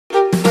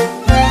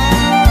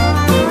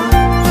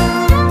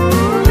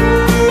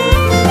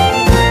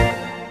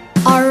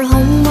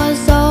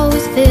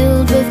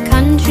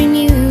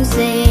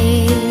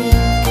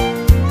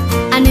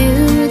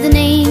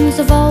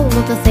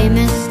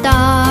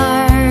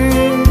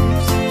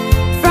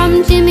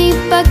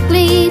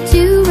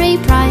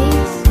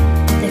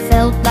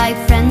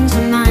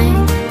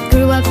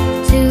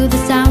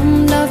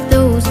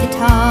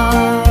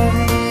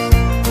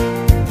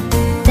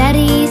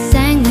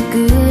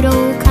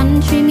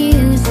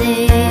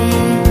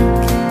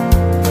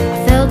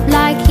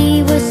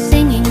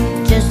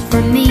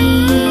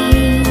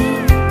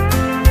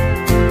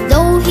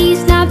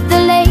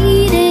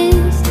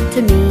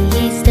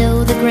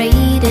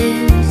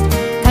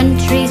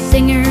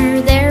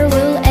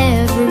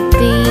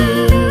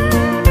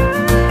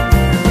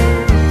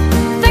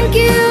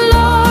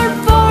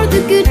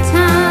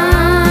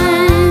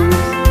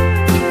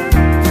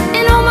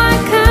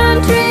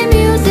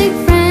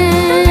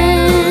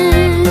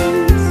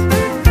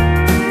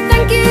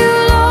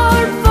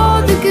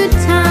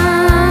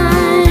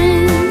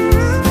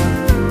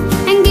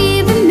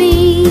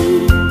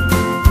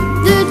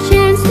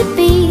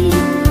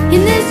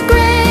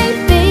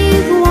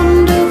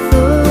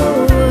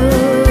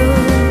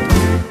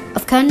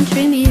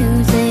country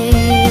music.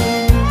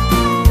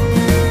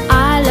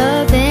 I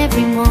love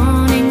every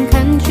morning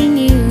country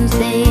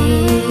music.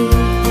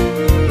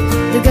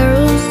 The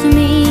girls to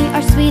me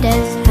are sweet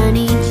as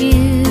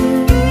honeydew.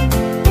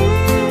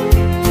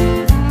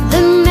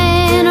 The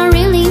men are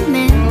really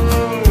men,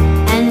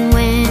 and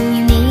when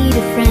you need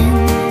a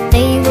friend,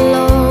 they will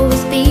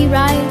always be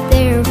right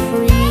there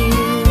for you.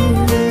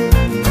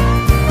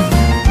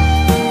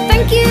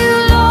 Thank you,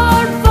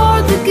 Lord,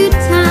 for the good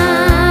times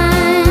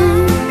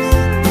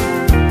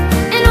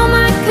and all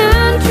my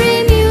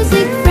country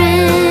music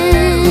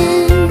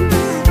friends.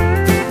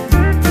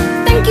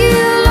 Thank you,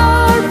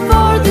 Lord,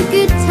 for the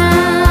good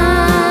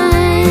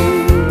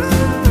times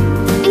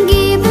and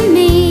giving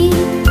me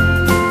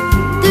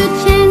the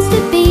chance to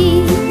be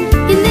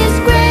in this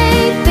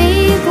great,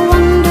 big,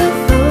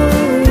 wonderful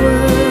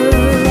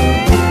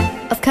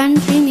world of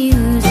country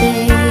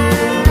music.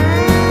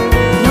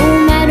 No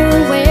matter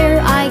where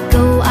I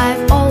go,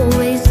 I've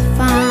always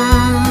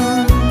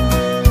found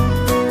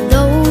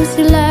those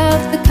who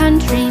love the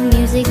country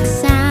music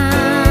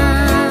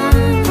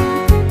sound.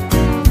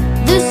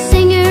 The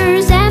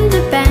singers and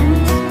the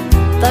bands,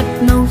 but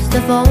most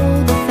of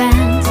all the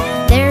fans,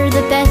 they're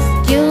the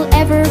best you'll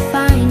ever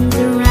find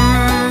around.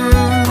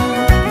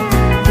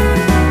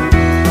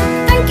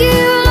 Thank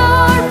you,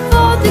 Lord,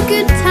 for the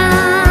good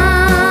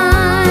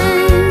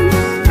times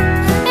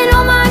and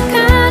all my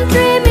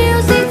country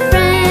music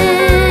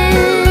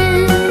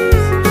friends.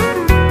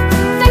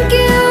 Thank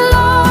you,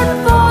 Lord,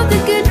 for the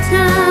good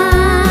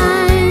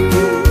times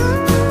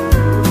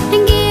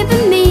and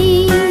giving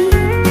me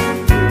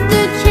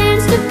the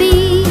chance to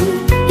be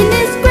in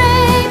this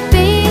great,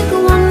 big,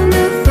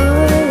 wonderful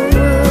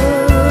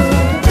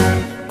world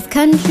of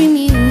country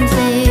music.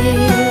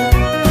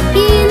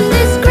 In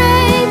this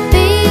great,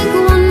 big,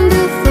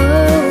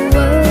 wonderful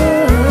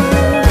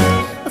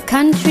world of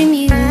country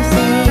music.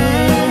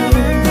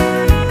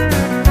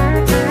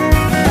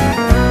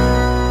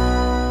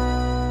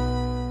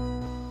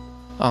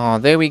 Ah,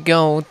 there we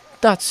go.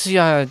 That's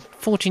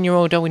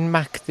 14-year-old Owen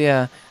Mac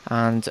there,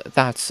 and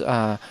that's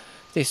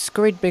this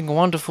great big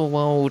wonderful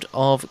world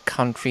of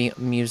country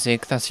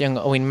music. That's young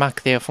Owen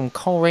Mac there from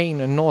Coleraine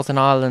in Northern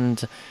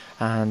Ireland,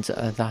 and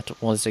that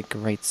was a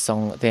great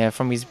song there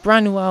from his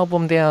brand new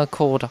album there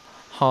called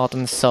Heart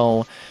and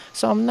Soul.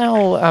 So I'm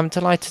now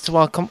delighted to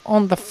welcome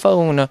on the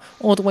phone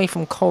all the way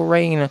from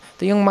Coleraine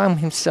the young man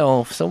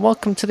himself. So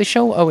welcome to the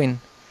show,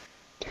 Owen.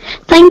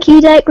 Thank you,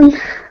 Declan.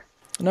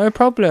 No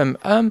problem.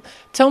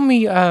 Tell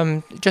me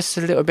just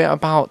a little bit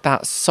about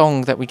that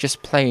song that we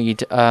just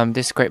played,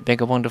 This Great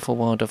Big Wonderful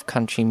World of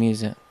Country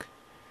Music.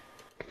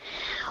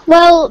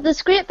 Well,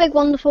 this great big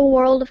wonderful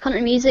world of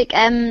country music,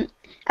 it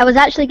was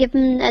actually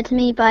given to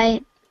me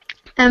by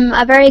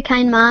a very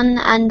kind man,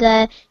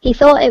 and he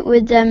thought it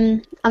would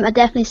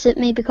definitely suit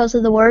me because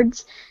of the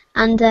words,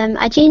 and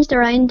I changed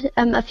around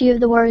a few of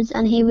the words,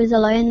 and he was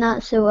allowing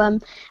that. So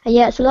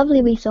yeah, it's a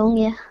lovely wee song.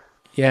 Yeah.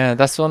 Yeah,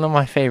 that's one of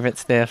my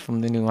favourites there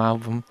from the new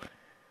album.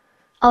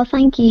 Oh,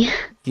 thank you.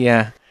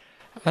 Yeah.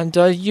 And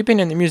you've been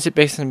in the music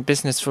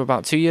business for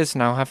about 2 years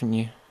now, haven't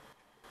you?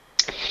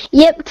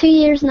 Yep, 2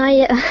 years now.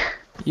 Yeah.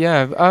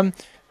 Yeah.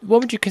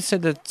 What would you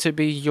consider to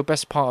be your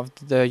best part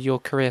of your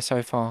career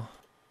so far?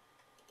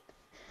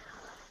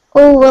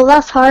 Oh well,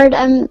 that's hard.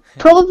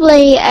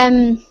 Probably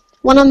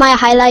one of my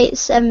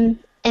highlights in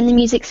the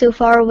music so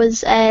far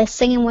was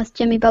singing with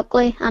Jimmy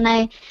Buckley, and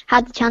I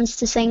had the chance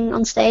to sing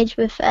on stage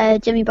with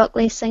Jimmy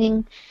Buckley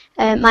singing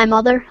My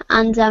Mother,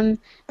 and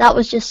that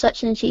was just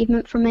such an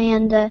achievement for me,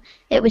 and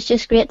it was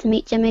just great to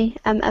meet Jimmy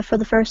for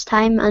the first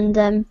time,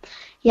 and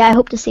yeah, I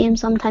hope to see him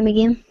sometime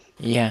again.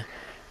 Yeah.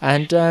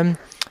 And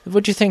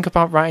what do you think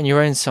about writing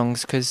your own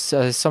songs? Because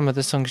some of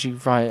the songs you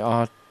write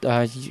are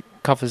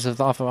covers of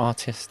other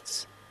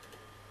artists.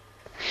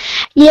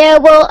 Yeah,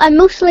 well,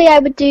 mostly I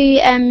would do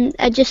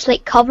just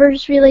like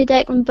covers, really,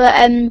 Declan. But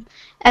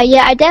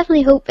yeah, I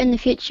definitely hope in the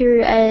future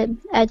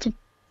to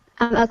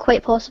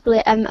quite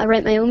possibly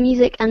write my own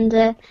music.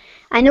 And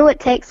I know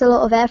it takes a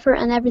lot of effort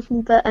and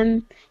everything, but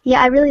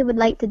yeah, I really would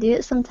like to do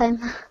it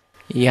sometime.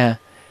 Yeah,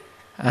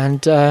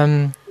 and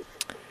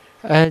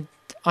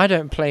I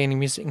don't play any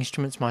music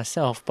instruments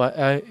myself, but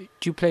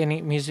do you play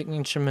any music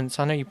instruments?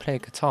 I know you play a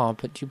guitar,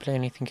 but do you play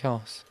anything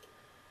else?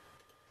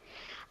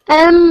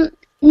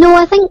 No,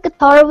 I think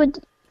guitar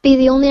would be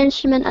the only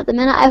instrument at the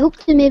minute. I hope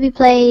to maybe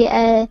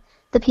play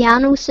the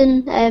piano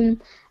soon.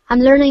 I'm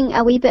learning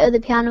a wee bit of the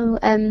piano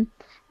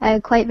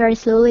quite very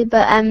slowly,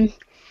 but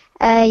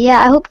yeah,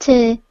 I hope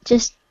to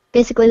just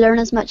basically learn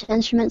as much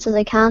instruments as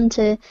I can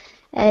to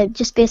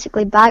just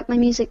basically back my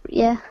music.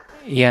 Yeah.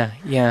 Yeah,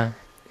 yeah.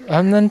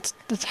 And then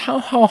how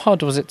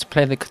hard was it to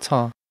play the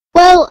guitar?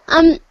 Well,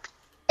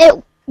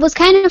 it was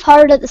kind of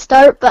hard at the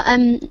start, but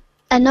and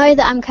now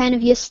that I'm kind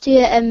of used to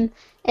it,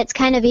 it's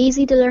kind of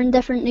easy to learn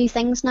different new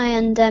things now,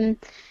 and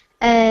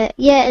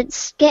yeah,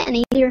 it's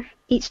getting easier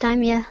each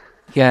time. Yeah.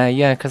 Yeah,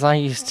 yeah. Because I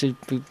used to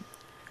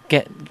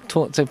get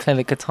taught to play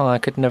the guitar. I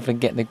could never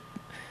get the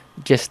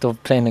gist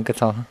of playing the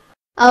guitar.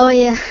 Oh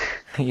yeah.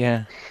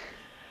 Yeah.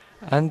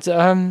 And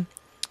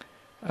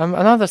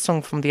Another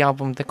song from the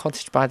album, The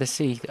Cottage by the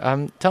Sea.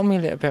 Tell me a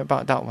little bit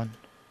about that one.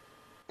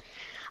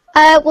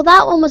 Well,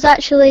 that one was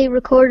actually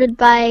recorded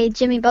by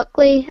Jimmy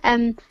Buckley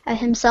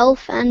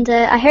himself, and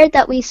I heard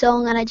that wee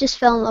song and I just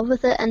fell in love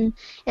with it, and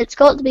it's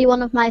got to be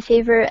one of my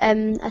favourite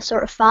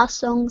sort of fast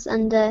songs,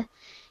 and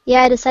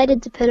yeah, I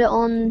decided to put it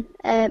on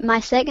my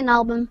second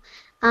album,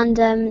 and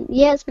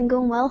yeah, it's been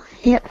going well.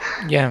 Yep.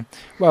 Yeah,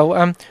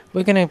 well,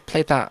 we're going to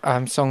play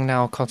that song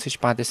now,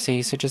 Cottage by the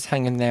Sea, so just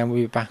hang in there and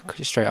we'll be back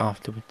straight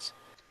afterwards.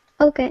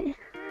 Okay.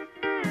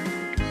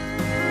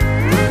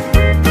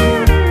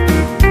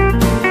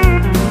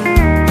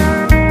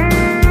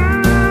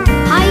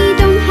 I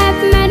don't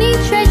have many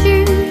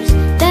treasures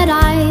that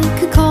I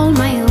could call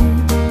my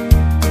own,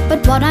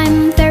 but what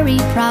I'm very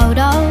proud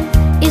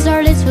of is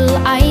our little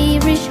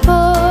Irish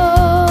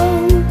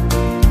home.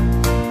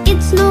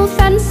 It's no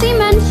fancy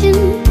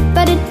mansion,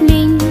 but it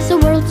means the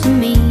world to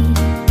me.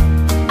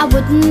 I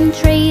wouldn't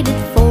trade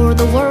it for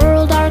the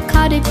world, our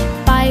cottage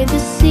by the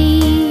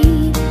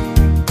sea.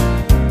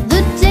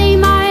 The day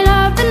my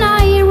love and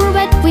I were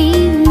wed, we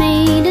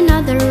made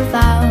another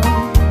vow.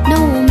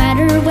 No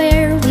matter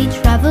where we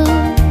travel,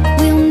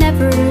 we'll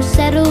never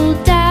settle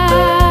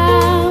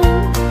down.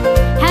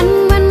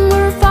 And when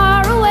we're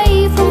far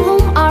away from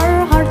home,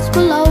 our hearts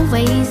will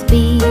always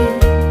be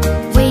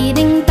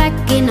waiting back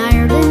in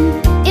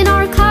Ireland, in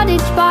our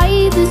cottage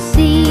by the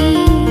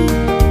sea.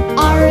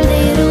 Our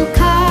little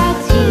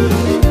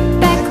cottage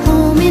back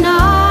home in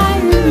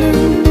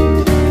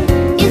Ireland,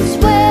 it's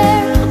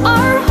where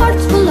our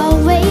hearts will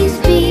always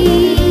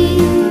be.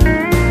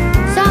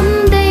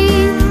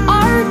 Someday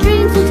our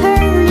dreams will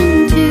turn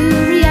into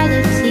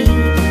reality,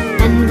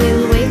 and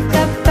we'll wake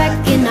up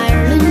back in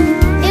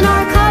Ireland, in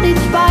our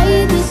cottage by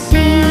the sea.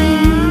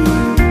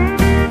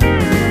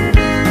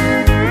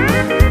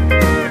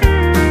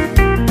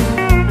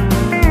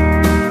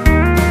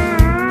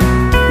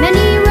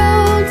 Many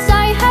roads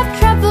I have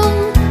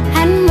traveled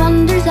and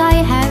wonders I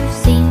have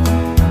seen.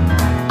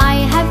 I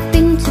have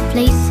been to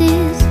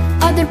places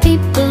other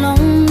people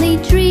only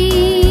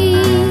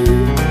dream.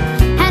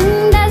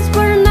 And as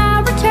we're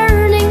now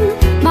returning,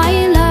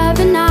 my love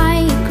and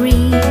I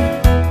agree,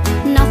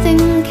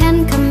 nothing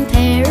can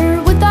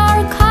compare with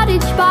our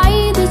cottage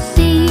by the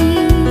sea.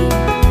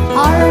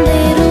 Our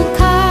little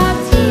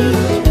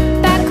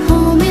cottage back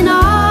home in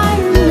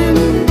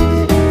Ireland,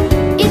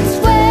 it's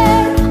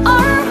where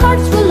our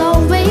hearts will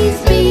always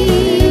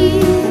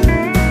be.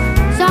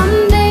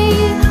 Someday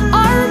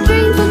our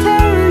dreams will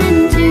turn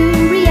into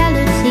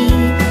reality,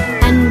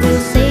 and we'll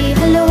say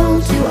hello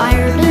to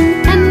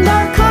Ireland and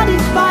our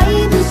cottage by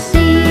the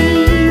sea.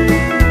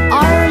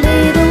 Our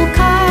little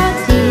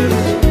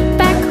cottage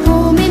back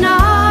home in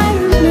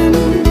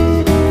Ireland,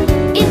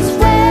 it's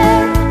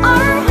where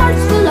our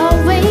hearts will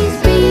always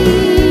be.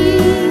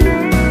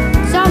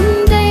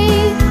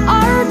 Someday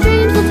our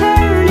dreams will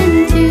turn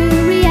into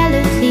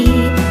reality,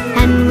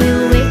 and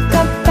we'll wake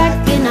up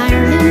back in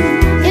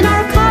Ireland, in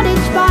our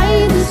cottage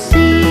by the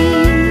sea.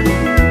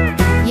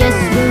 Yes,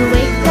 we'll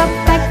wake up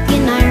back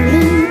in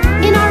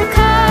Ireland, in our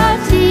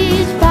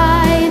cottage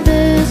by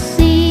the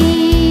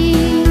sea.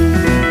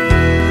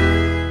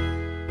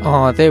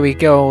 Oh, there we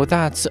go.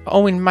 That's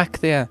Owen Mac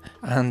there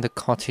and The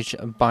Cottage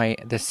by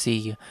the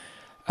Sea.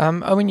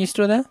 Owen, you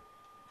still there?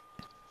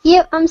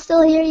 Yep, I'm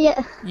still here.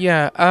 Yeah.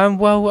 Yeah,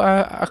 well,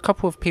 a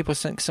couple of people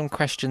sent some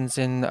questions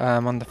in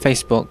on the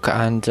Facebook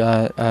and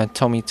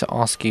told me to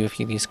ask you a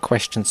few of these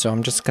questions, so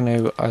I'm just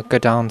going to go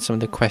down some of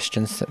the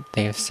questions that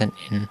they have sent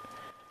in.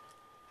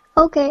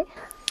 Okay.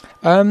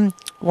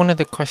 One of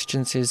the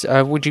questions is,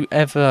 would you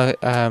ever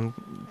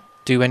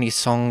do any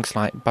songs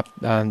like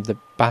the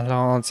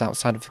ballads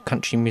outside of the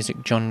country music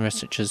genre,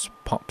 such as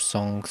pop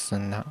songs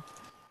and that?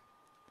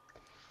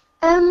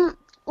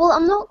 Well,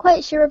 I'm not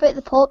quite sure about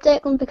the pop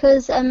Declan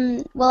because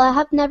well, I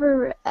have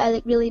never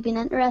really been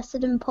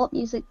interested in pop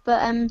music,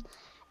 but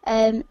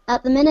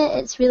at the minute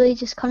it's really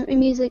just country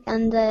music,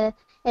 and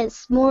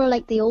it's more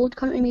like the old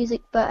country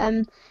music. But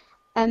on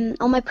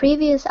my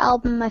previous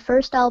album, my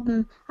first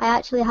album, I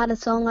actually had a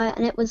song out,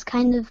 and it was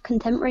kind of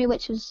contemporary,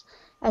 which was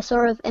a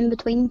sort of in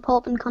between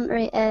pop and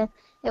country.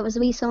 It was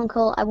a wee song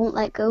called "I Won't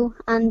Let Go,"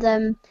 and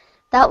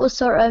that was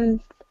sort of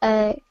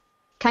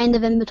kind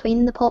of in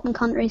between the pop and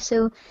country.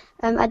 So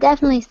I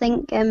definitely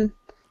think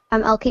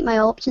I'll keep my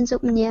options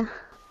open. Yeah.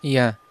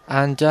 Yeah,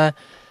 and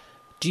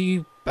do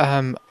you?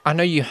 I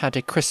know you had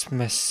a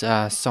Christmas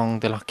song,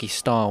 "The Lucky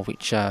Star,"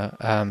 which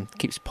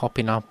keeps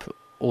popping up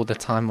all the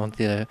time on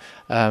the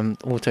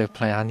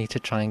autoplay. I need to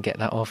try and get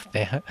that off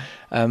there.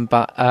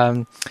 But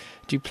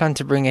do you plan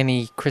to bring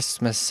any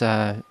Christmas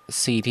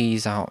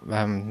CDs out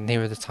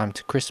nearer the time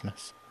to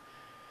Christmas?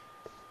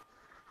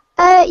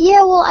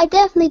 Yeah, well, I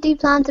definitely do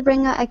plan to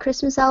bring out a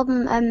Christmas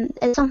album.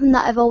 It's something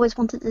that I've always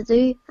wanted to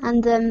do,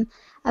 and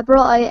I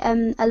brought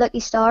out a Lucky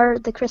Star,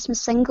 the Christmas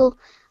single,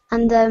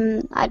 and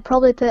I'd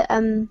probably put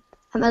a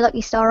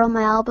Lucky Star on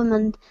my album,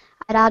 and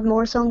I'd add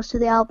more songs to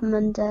the album,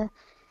 and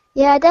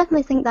yeah, I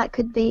definitely think that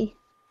could be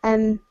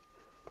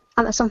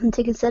something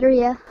to consider.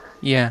 Yeah.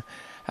 Yeah,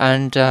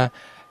 and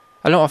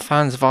A lot of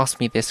fans have asked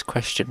me this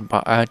question,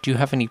 but do you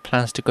have any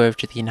plans to go over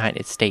to the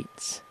United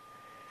States?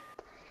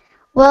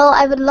 Well,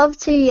 I would love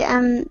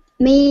to.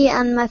 Me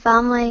and my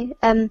family,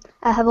 I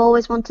have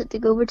always wanted to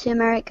go over to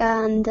America,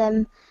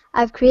 and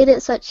I've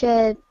created such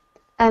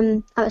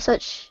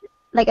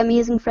like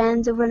amazing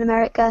friends over in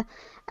America.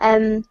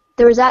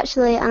 There was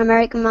actually an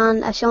American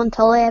man, Sean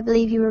Tully, I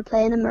believe you were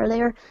playing him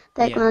earlier,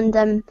 Declan,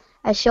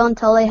 and Sean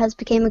Tully has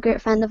become a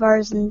great friend of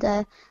ours, and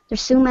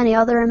there's so many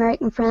other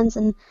American friends,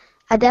 and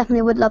I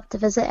definitely would love to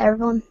visit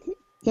everyone.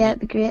 Yeah,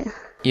 it'd be great.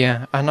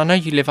 Yeah, and I know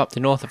you live up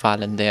the north of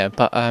Ireland there,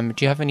 but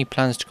do you have any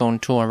plans to go on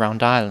tour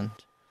around Ireland?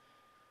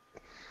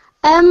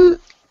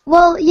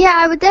 Well, yeah,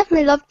 I would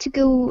definitely love to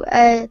go,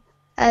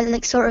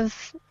 like sort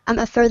of,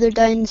 further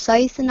down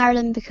south in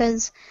Ireland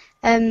because,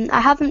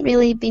 I haven't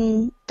really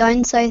been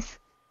down south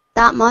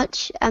that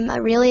much.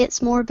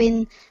 It's more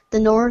been the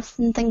north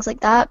and things like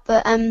that.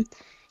 But,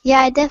 yeah,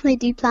 I definitely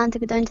do plan to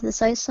go down to the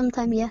south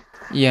sometime. Yeah.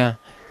 Yeah,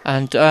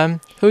 and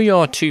who are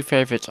your two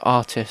favourite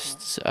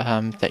artists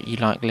that you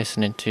like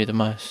listening to the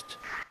most?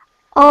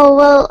 Oh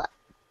well,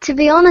 to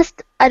be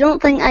honest, I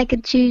don't think I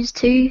could choose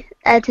two.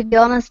 To be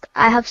honest,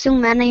 I have so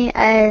many,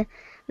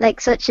 like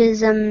such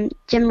as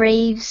Jim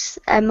Reeves,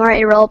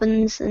 Marty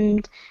Robbins,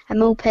 and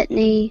Mo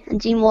Pitney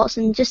and Gene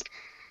Watson. Just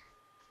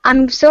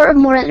I'm sort of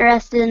more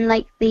interested in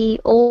like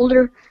the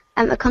older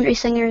country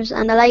singers,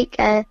 and I like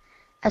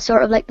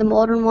sort of like the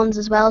modern ones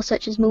as well,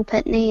 such as Mo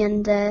Pitney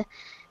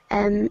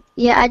and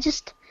yeah.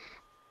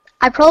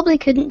 I probably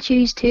couldn't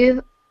choose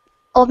two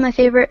of my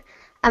favourite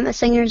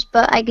singers,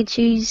 but I could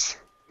choose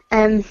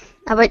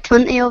about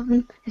 20 of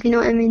them, if you know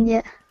what I mean.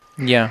 Yeah.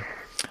 Yeah.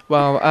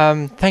 Well,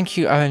 thank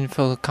you, Owen,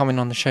 for coming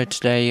on the show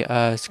today.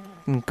 It's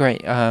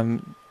great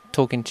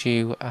talking to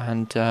you,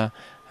 and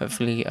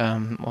hopefully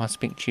I'll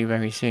speak to you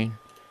very soon.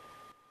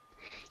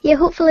 Yeah,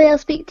 hopefully I'll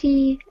speak to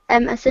you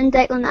soon,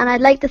 Declan, and I'd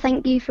like to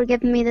thank you for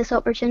giving me this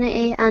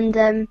opportunity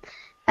and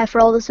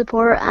for all the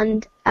support,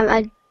 and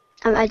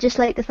I'd just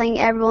like to thank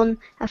everyone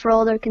for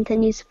all their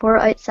continued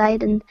support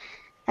outside, and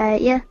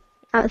yeah,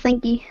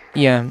 thank you.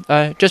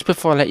 Yeah, just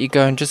before I let you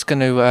go, I'm just going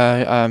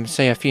to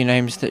say a few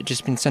names that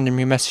just been sending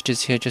me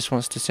messages here, just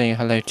wants to say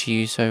hello to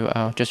you, so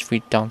I'll just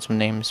read down some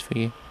names for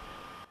you.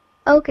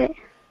 Okay.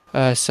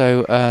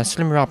 So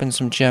Slim Robbins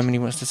from Germany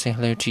wants to say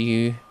hello to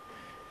you.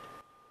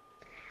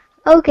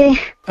 Okay.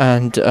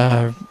 And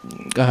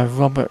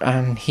Robert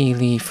Ann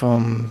Healy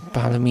from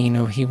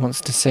Ballymena, he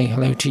wants to say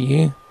hello to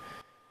you.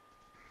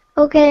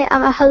 Okay,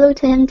 a hello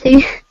to him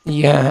too.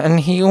 Yeah, and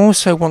he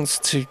also wants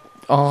to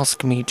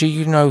ask me, do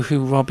you know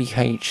who Robbie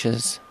H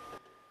is?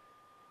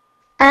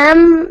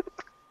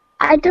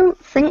 I don't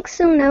think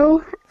so,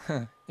 no.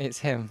 It's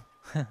him.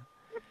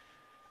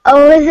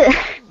 Oh, is it?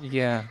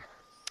 Yeah.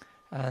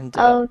 And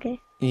Oh, okay.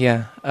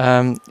 yeah,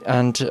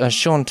 and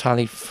Sean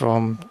Tully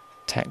from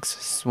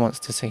Texas wants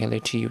to say hello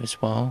to you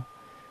as well.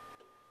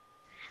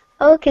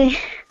 Okay.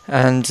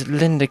 And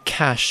Linda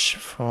Cash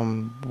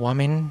from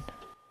Women.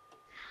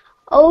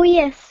 Oh,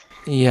 yes.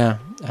 Yeah,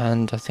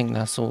 and I think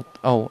that's all.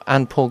 Oh,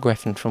 and Paul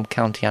Griffin from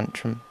County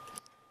Antrim.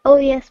 Oh,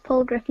 yes,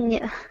 Paul Griffin,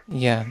 yeah.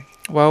 Yeah.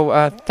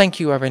 Well, thank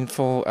you, Owen,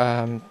 for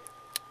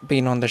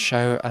being on the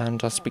show,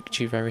 and I'll speak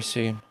to you very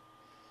soon.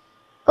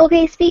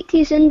 Okay, speak to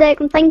you soon,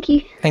 Declan. Thank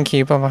you. Thank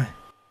you. Bye-bye.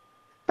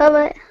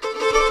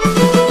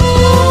 Bye-bye.